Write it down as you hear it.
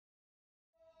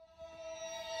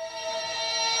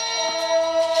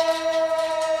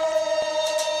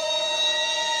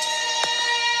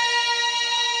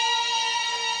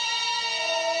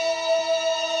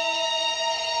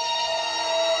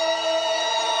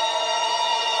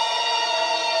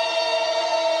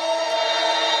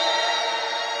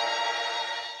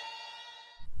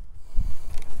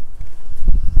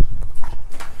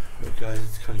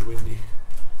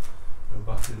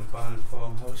abandoned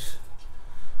farmhouse.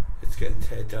 It's getting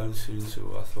teared down soon,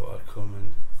 so I thought I'd come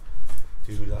and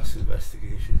do my last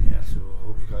investigation here, so I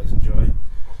hope you guys enjoy.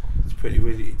 It's pretty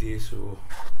windy today, so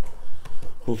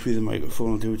hopefully the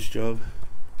microphone will do its job.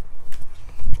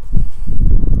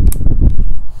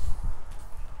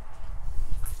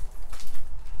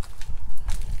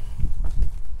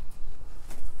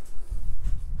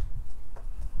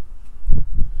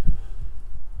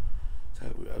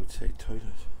 Outside toilet.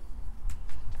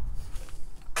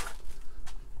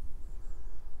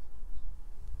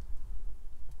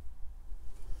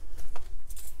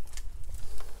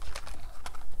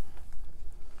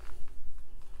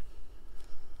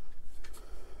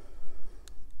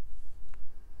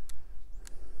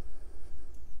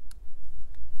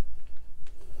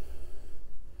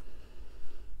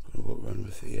 Gonna walk around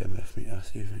with the EMF meter,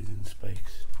 see if anything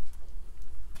spikes.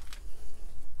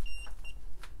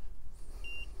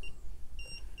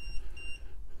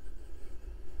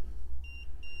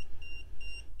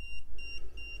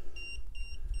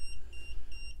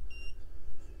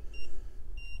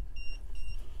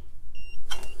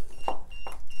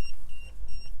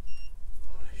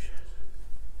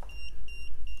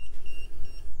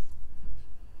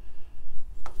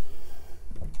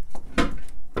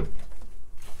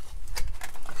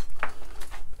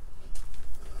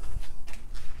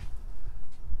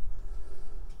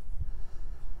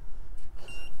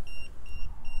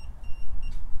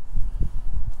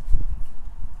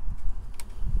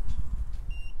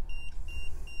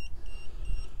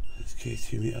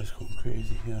 K2 meters going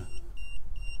crazy here.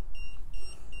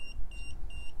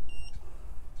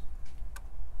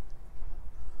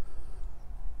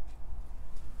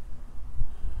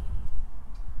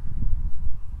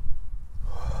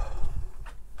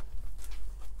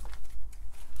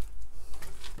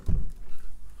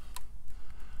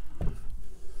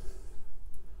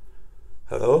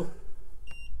 Hello?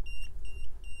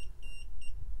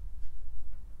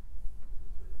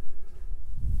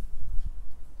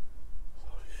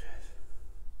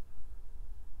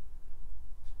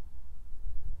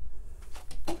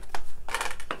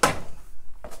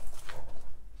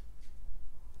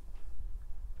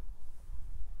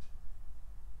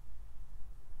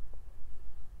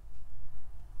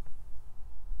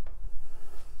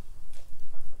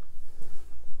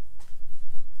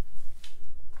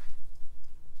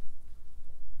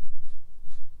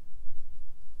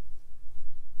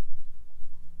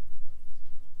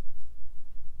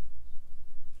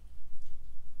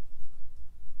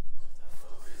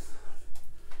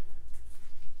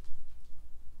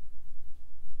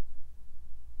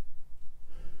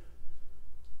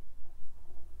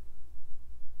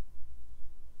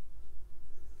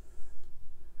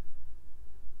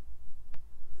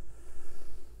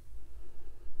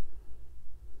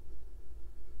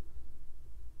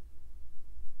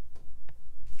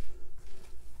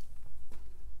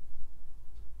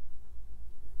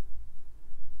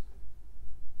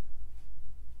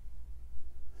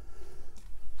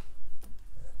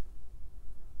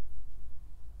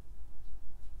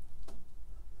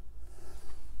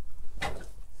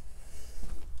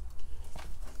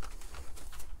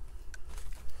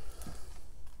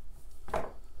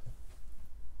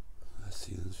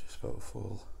 Ceiling's just about to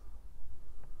fall.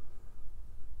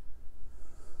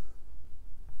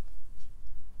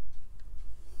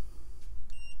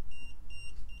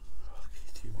 Oh,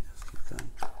 K2 meters keep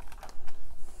going.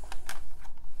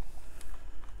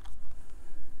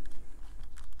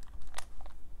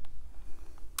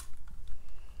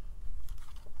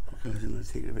 Guys, I'm going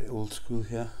to take it a bit old school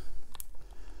here.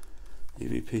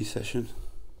 EVP session.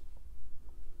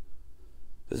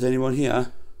 Is anyone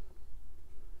here?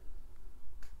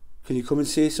 Can you come and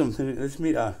say something at this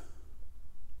meter?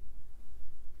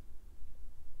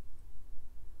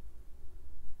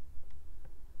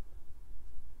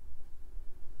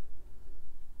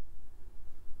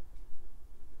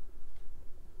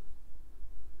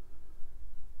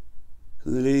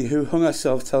 Can the lady who hung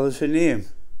herself tell us her name?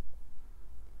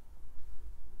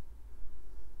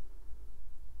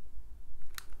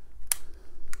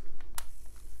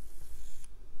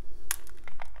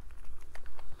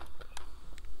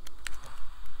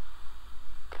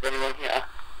 Anyone here?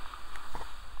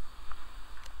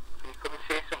 Can you come and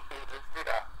say something to this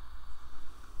meter?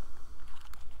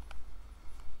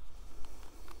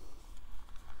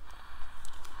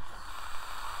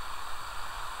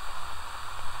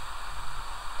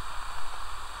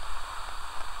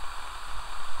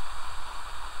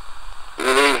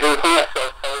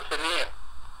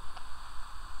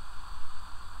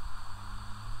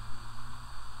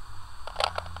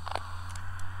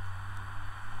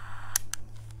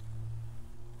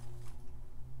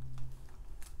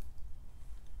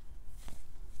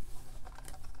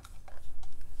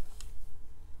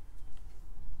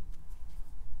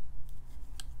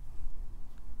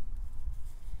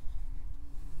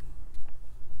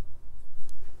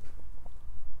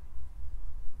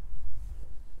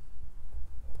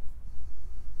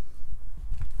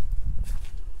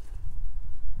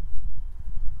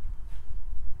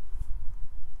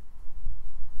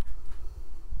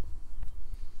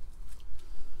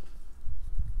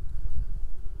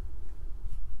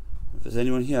 If there's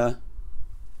anyone here,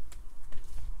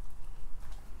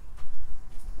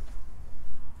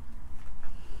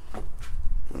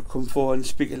 gonna come forward and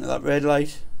speak into that red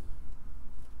light.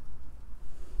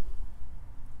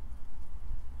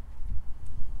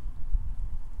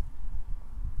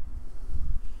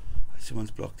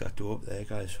 Someone's blocked that door up there,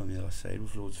 guys, from the other side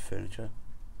with loads of furniture.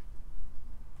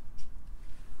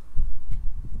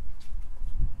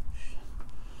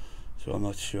 So I'm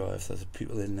not sure if there's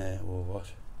people in there or what.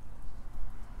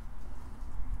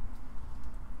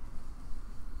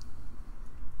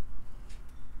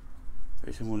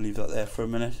 Maybe someone leave that there for a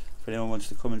minute if anyone wants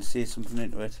to come and say something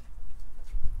into it.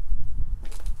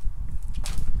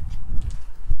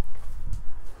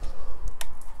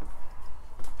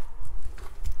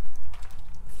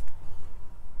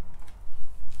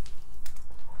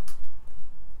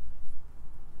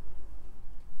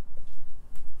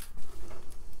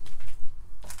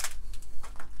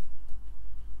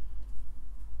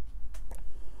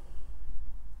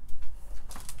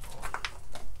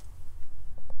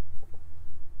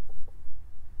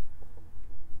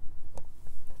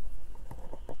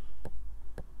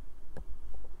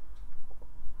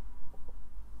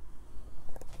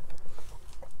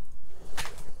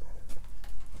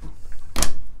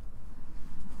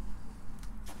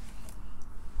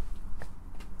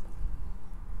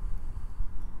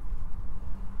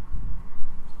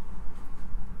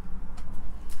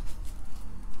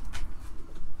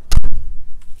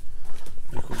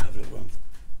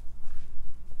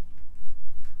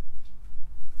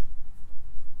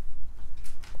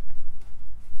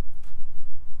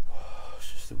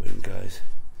 The wind, guys.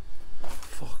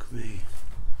 Fuck me.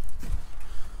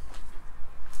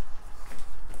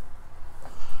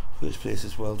 This place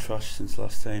is well trashed since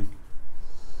last time.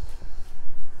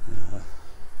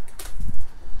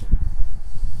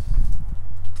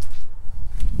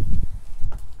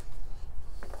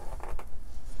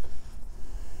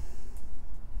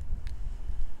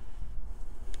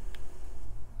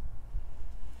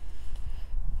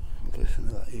 I'll listen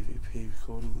to that EVP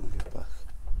recording when I get back.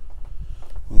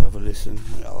 We'll have a listen.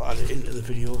 I'll add it into the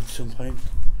video at some point.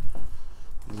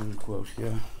 I'm going to go out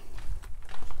here.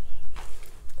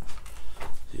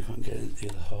 See if I can get into the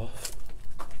other half.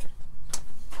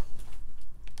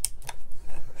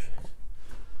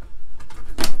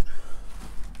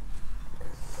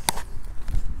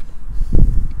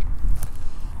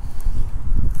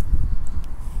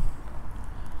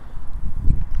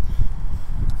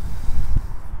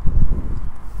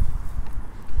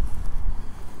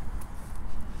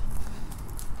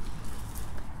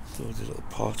 Loads of little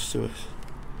parts to it.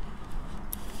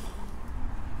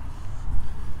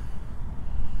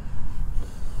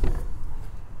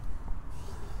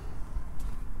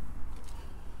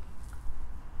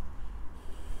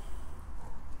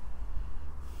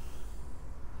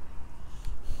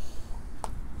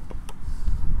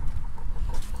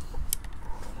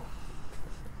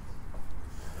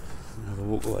 Have a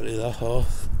walk away to that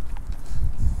half.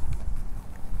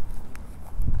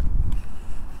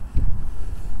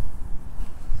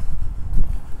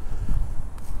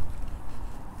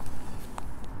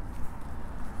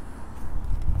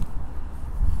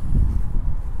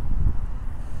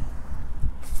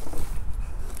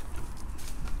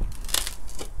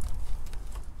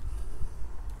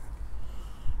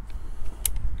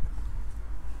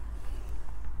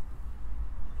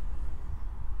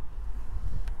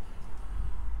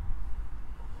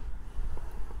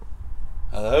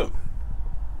 Hello?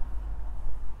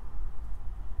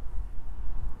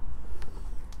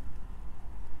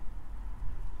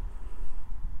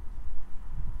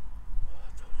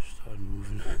 Started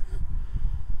moving.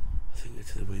 I think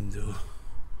it's the window.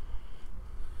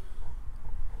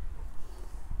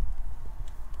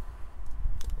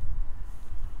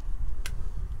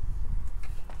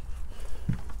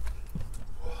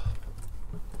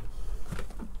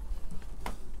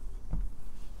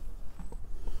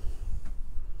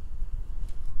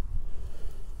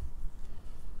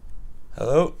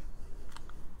 Hello?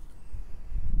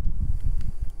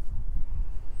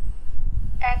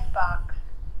 Xbox.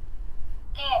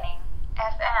 Scanning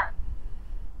FM.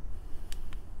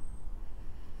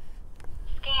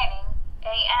 Scanning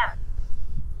AM.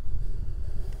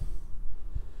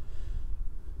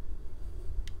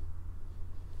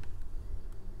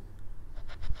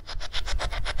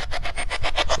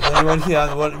 Is anyone here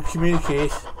that want to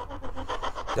communicate?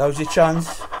 Now's your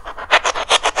chance.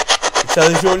 Tell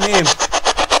us your name.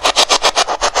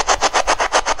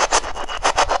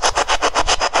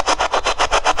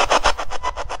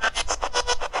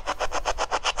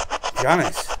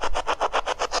 Janice.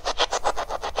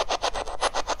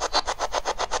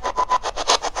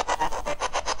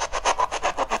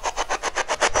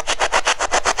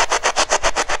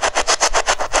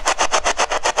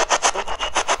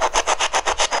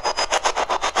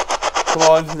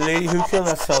 on, the lady who killed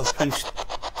herself, can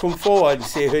come forward and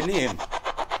say her name?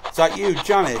 Is that you,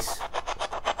 Janice?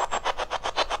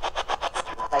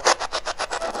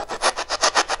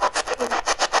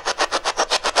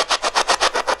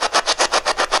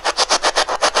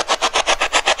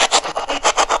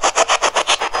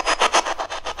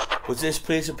 Was this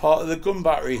place a part of the gun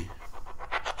battery?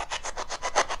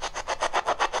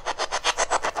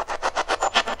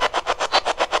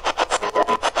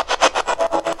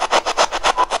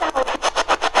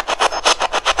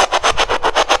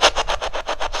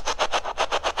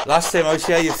 Last time I was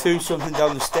here you threw something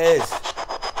down the stairs.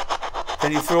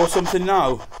 Can you throw something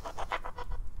now?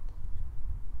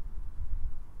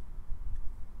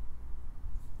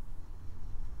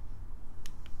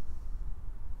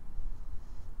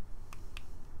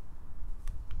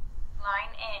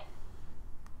 Line in.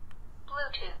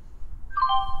 Bluetooth.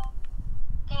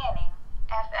 Scanning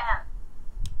FM.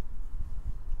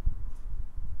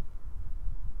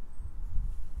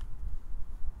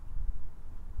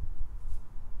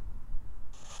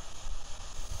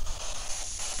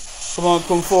 Come on,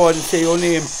 come forward and say your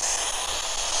name.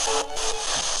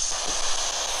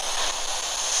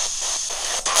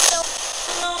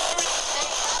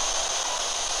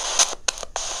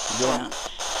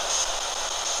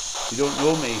 You don't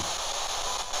know me.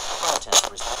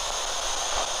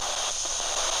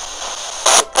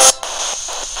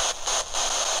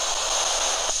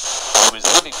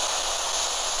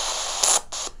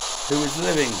 Who is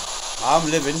living? I'm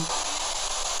living.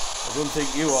 I don't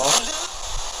think you are.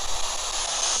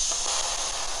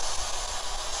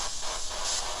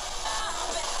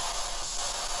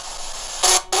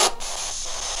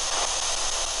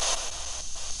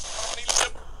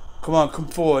 Come on, come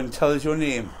forward and tell us your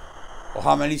name, or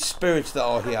how many spirits that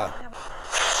are here.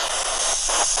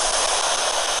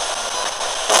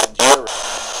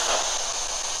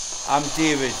 I'm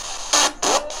David.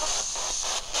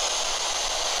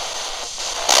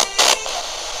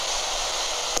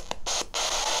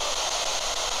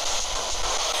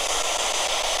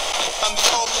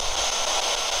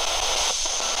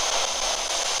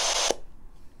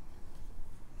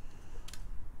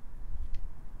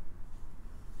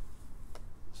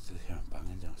 Still hearing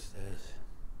banging downstairs.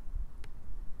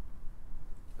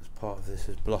 As part of this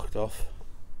is blocked off.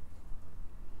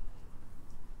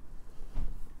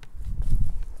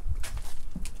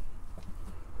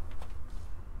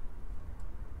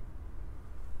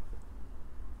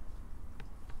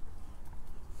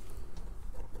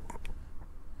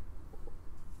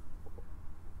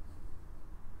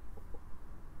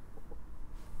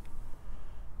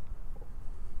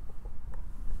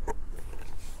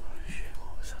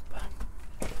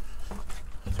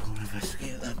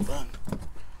 Investigate that bang.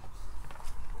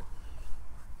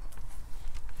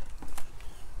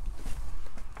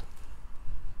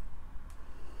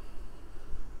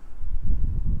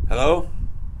 Hello?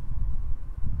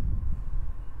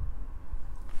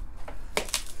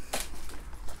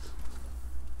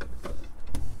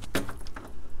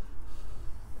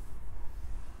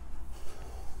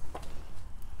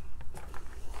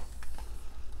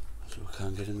 So we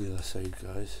can't get on the other side,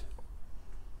 guys.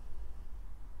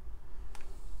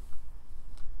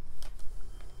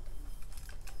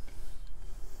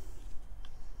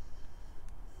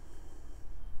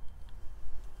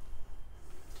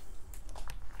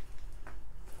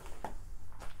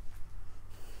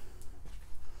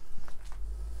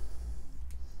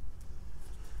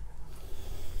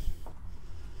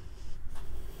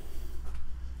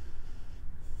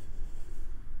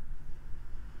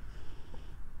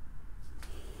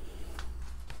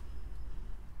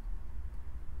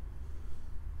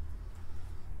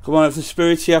 Come on, if the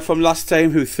spirit's here from last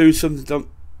time who threw something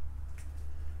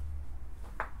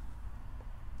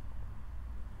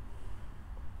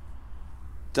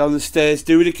down the stairs,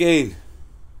 do it again.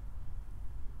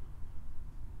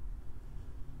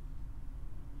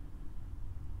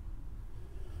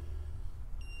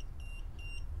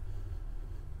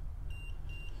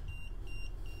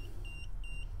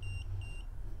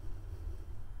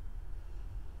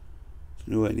 There's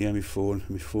nowhere near my phone.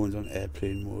 My phone's on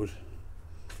airplane mode.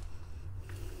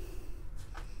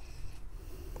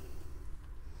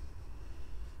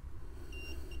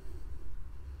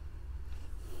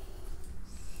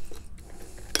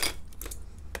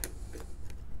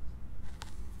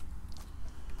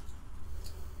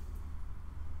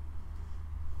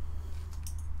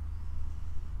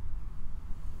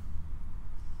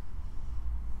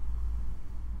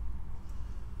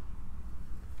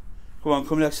 Come on,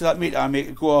 come next to that meter and make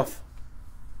it go off.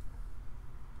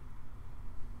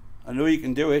 I know you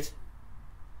can do it.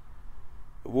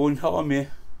 It won't harm you.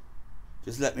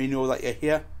 Just let me know that you're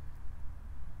here.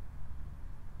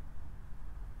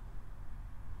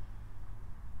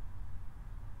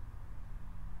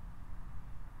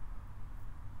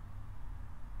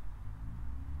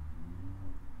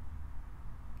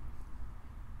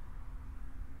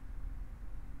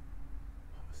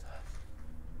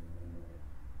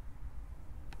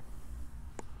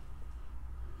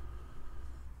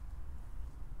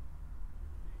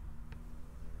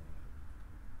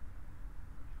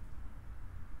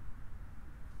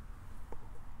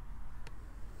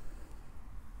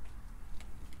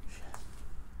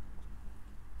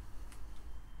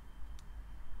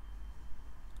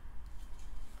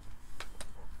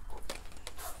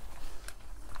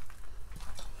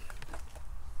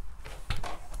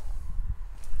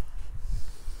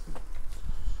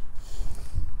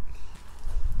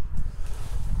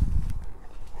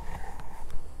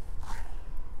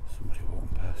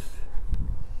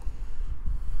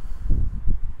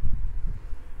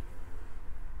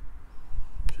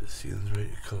 Ceiling's ready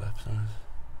to collapse on us.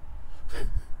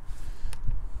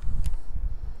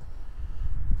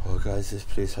 Oh guys, this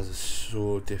place has a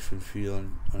so different feel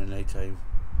on a night time.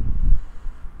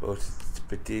 But it's a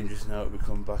bit dangerous now to be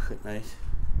coming back at night.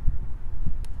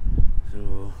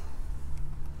 So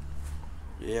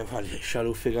yeah, I've had a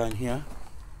shadow figure in here.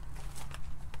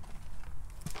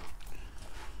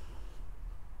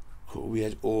 Got a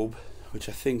weird orb, which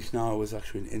I think now was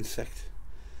actually an insect.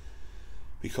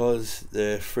 Because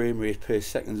the frame rate per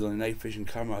second on the night vision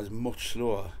camera is much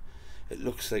slower, it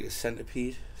looks like a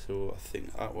centipede, so I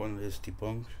think that one is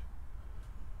debunked.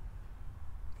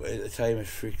 But at the time it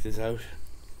freaked us out.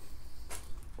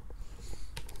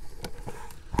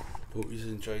 Hope you're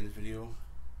enjoying the video.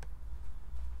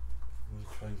 I'm going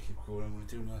to try and keep going. I'm going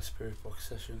to do another spirit box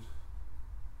session.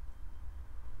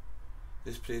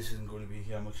 This place isn't going to be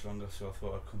here much longer, so I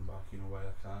thought I'd come back, while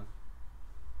I can.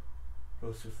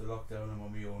 Plus with the lockdown I'm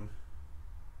on my own,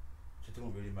 which I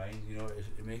don't really mind,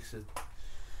 it makes it,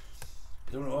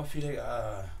 I don't know, I feel like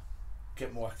I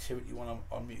get more activity when I'm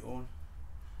on my own.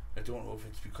 I don't know if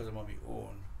it's because I'm on my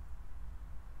own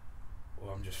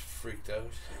or I'm just freaked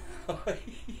out. But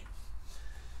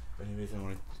anyways, I'm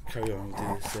going to carry on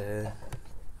with this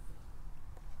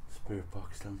spirit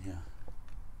box down here.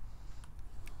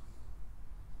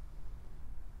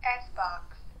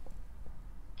 Xbox.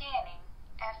 Scanning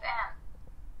FM.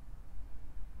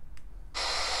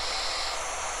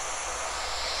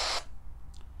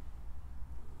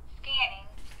 Scanning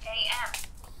AM.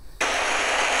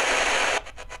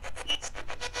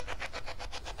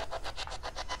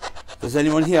 There's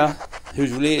anyone here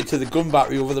who's related to the gun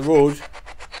battery over the road,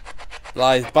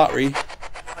 live battery,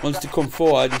 wants to come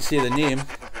forward and say the name.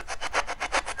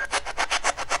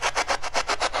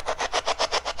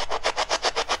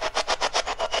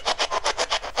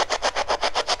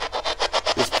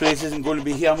 This place isn't going to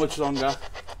be here much longer.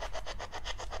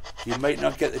 You might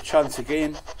not get the chance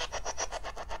again.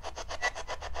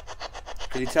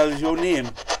 Can you tell us your name?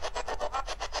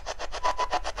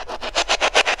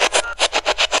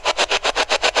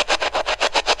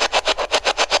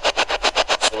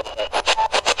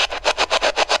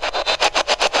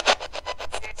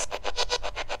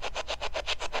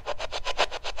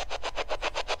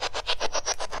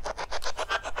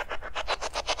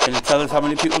 Can you tell us how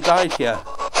many people died here?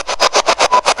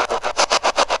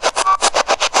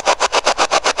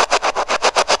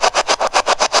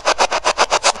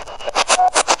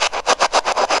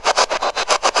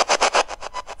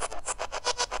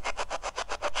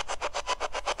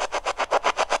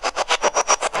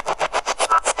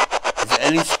 Is there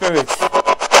any spirits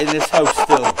in this house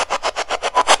still?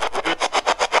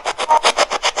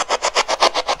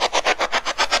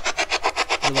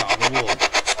 Look at the wall.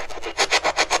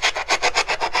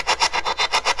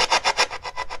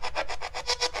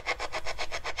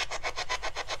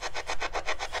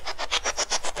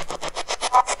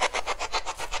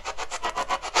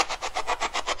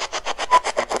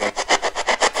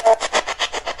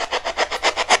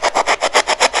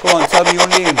 Go on, tell me your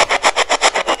name.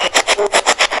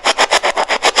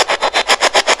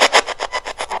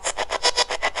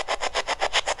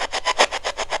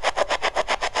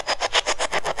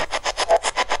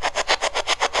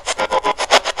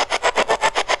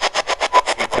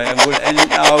 Right, I'm going to end it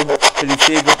now. Can you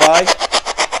say goodbye?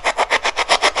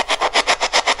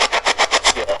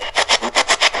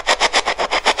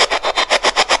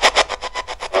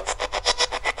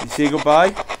 Can you say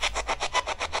goodbye?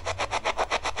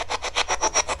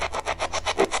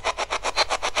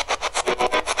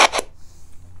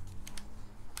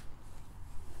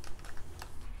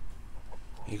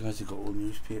 You guys have got old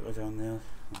newspaper down there on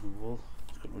the wall.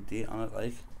 It's got no date on it,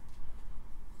 like.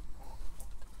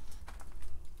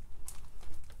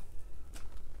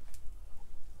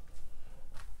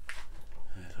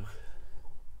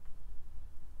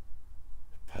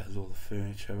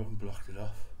 furniture out and blocked it off.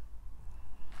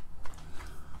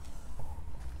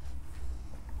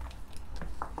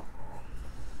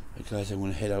 Right guys, I'm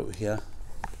going to head out here.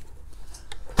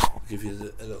 I'll give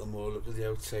you a little more look at the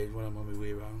outside when I'm on my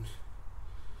way around.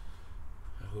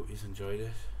 I hope you've enjoyed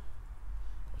it.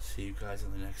 I'll see you guys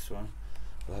on the next one.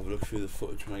 I'll have a look through the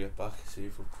footage when I get back, see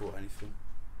if I've caught anything.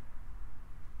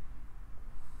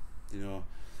 You know,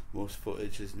 most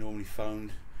footage is normally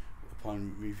found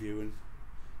upon reviewing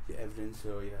your evidence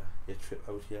or your trip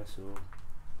out here, so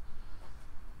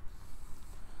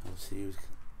I'll see you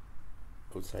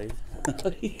outside.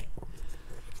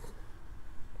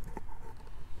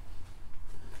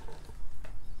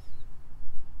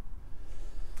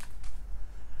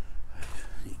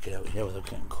 Need to get out here without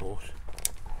getting caught.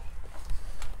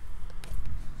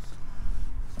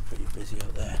 It's pretty busy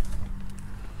out there.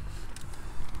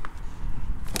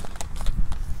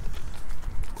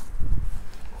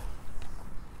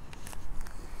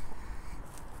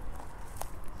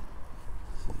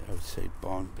 Outside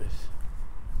barn bit.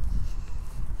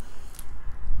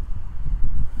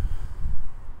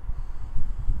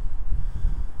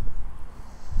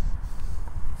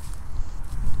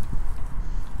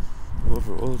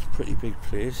 Overall, it's a pretty big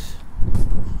place.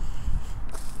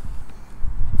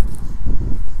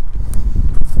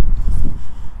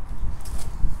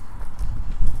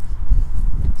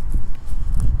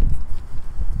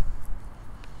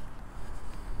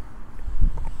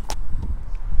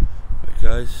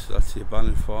 Guys, that's the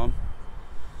abandoned farm.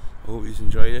 I hope you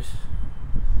enjoyed it,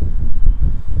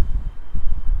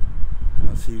 and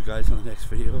I'll see you guys on the next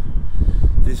video.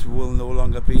 This will no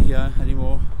longer be here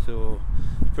anymore, so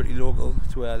it's pretty local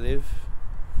to where I live.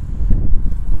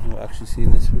 I've not actually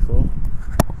seen this before.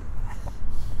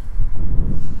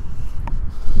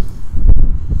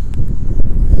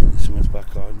 Someone's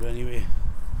back on, but anyway,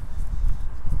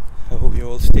 I hope you're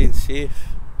all staying safe.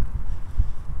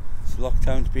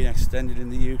 Lockdown's been extended in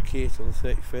the UK till the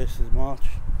 31st of March.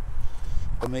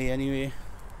 For me anyway.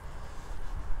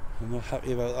 I'm not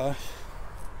happy about that.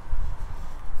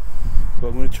 But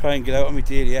I'm going to try and get out on my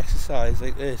daily exercise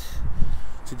like this,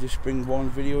 to just bring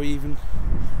one video even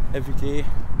every day.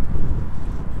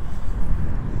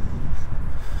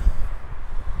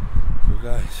 So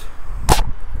guys,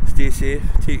 stay safe,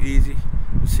 take it easy.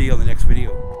 We'll see you on the next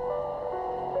video.